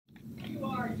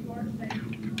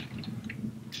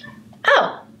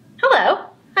Oh, hello.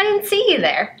 I didn't see you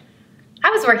there. I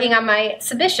was working on my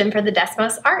submission for the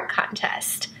Desmos Art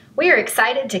Contest. We are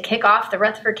excited to kick off the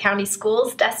Rutherford County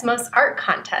Schools Desmos Art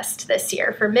Contest this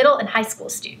year for middle and high school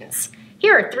students.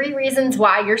 Here are 3 reasons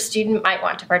why your student might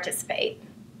want to participate.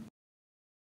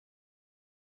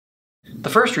 The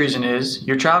first reason is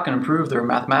your child can improve their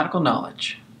mathematical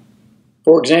knowledge.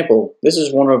 For example, this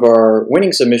is one of our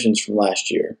winning submissions from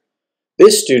last year.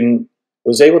 This student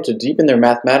was able to deepen their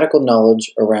mathematical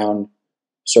knowledge around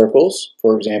circles,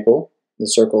 for example, the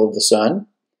circle of the sun,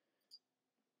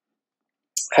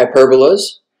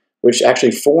 hyperbolas, which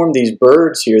actually form these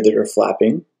birds here that are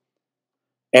flapping,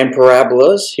 and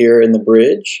parabolas here in the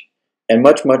bridge, and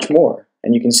much, much more.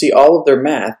 And you can see all of their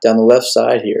math down the left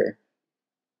side here.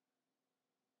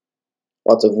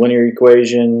 Lots of linear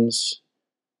equations,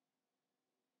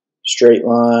 straight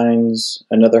lines,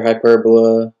 another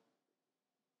hyperbola,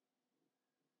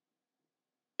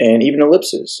 and even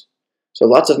ellipses. So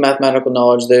lots of mathematical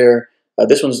knowledge there.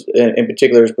 This one's in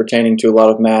particular is pertaining to a lot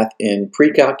of math in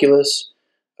pre-calculus.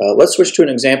 Let's switch to an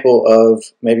example of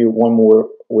maybe one more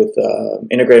with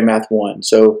integrated math 1.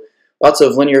 So lots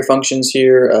of linear functions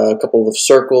here, a couple of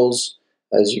circles.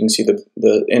 As you can see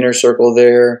the inner circle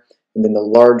there, and then the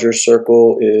larger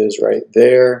circle is right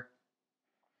there.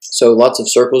 So lots of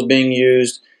circles being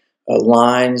used,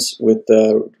 lines with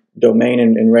domain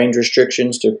and range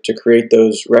restrictions to create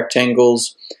those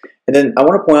rectangles. And then I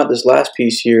want to point out this last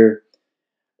piece here.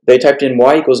 They typed in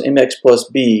y equals mx plus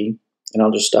b, and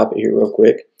I'll just stop it here real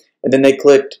quick. And then they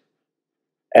clicked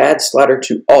add slider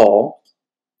to all.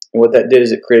 And what that did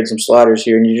is it created some sliders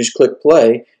here, and you just click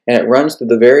play, and it runs through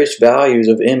the various values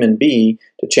of m and b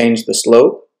to change the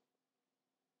slope,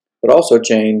 but also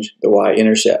change the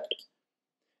y-intercept.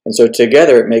 And so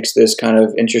together it makes this kind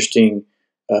of interesting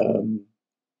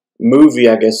movie,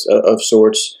 I guess, of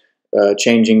sorts,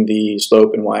 changing the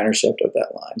slope and y-intercept of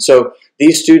that line. So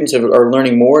these students are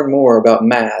learning more and more about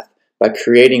math by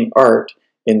creating art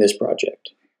in this project.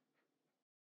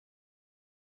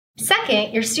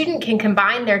 Second, your student can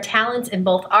combine their talents in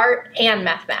both art and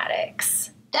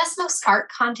mathematics. Desmos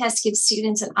Art Contest gives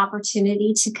students an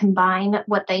opportunity to combine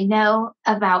what they know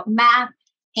about math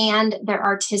and their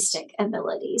artistic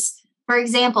abilities. For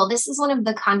example, this is one of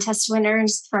the contest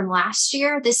winners from last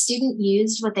year. This student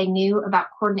used what they knew about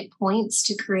coordinate points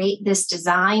to create this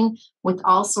design with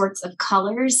all sorts of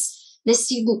colors. This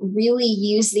student really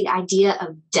used the idea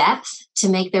of depth to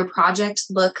make their project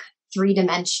look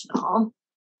 3-dimensional.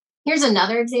 Here's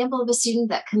another example of a student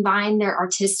that combined their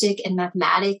artistic and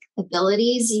mathematic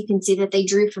abilities. You can see that they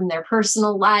drew from their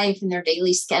personal life and their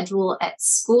daily schedule at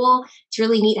school. It's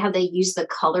really neat how they use the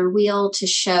color wheel to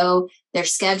show their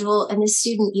schedule. And this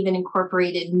student even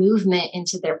incorporated movement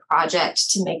into their project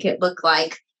to make it look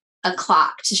like a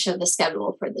clock to show the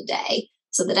schedule for the day.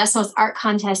 So the Desmos Art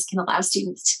Contest can allow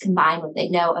students to combine what they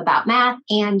know about math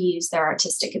and use their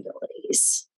artistic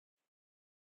abilities.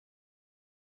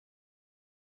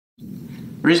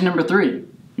 Reason number 3,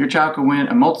 your child can win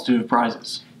a multitude of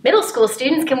prizes. Middle school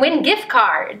students can win gift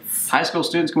cards. High school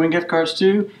students can win gift cards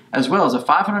too, as well as a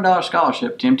 $500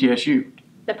 scholarship to MTSU.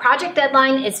 The project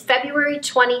deadline is February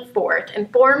 24th,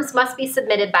 and forms must be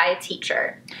submitted by a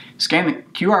teacher. Scan the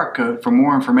QR code for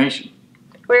more information.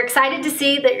 We're excited to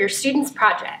see that your students'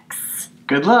 projects.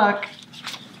 Good luck!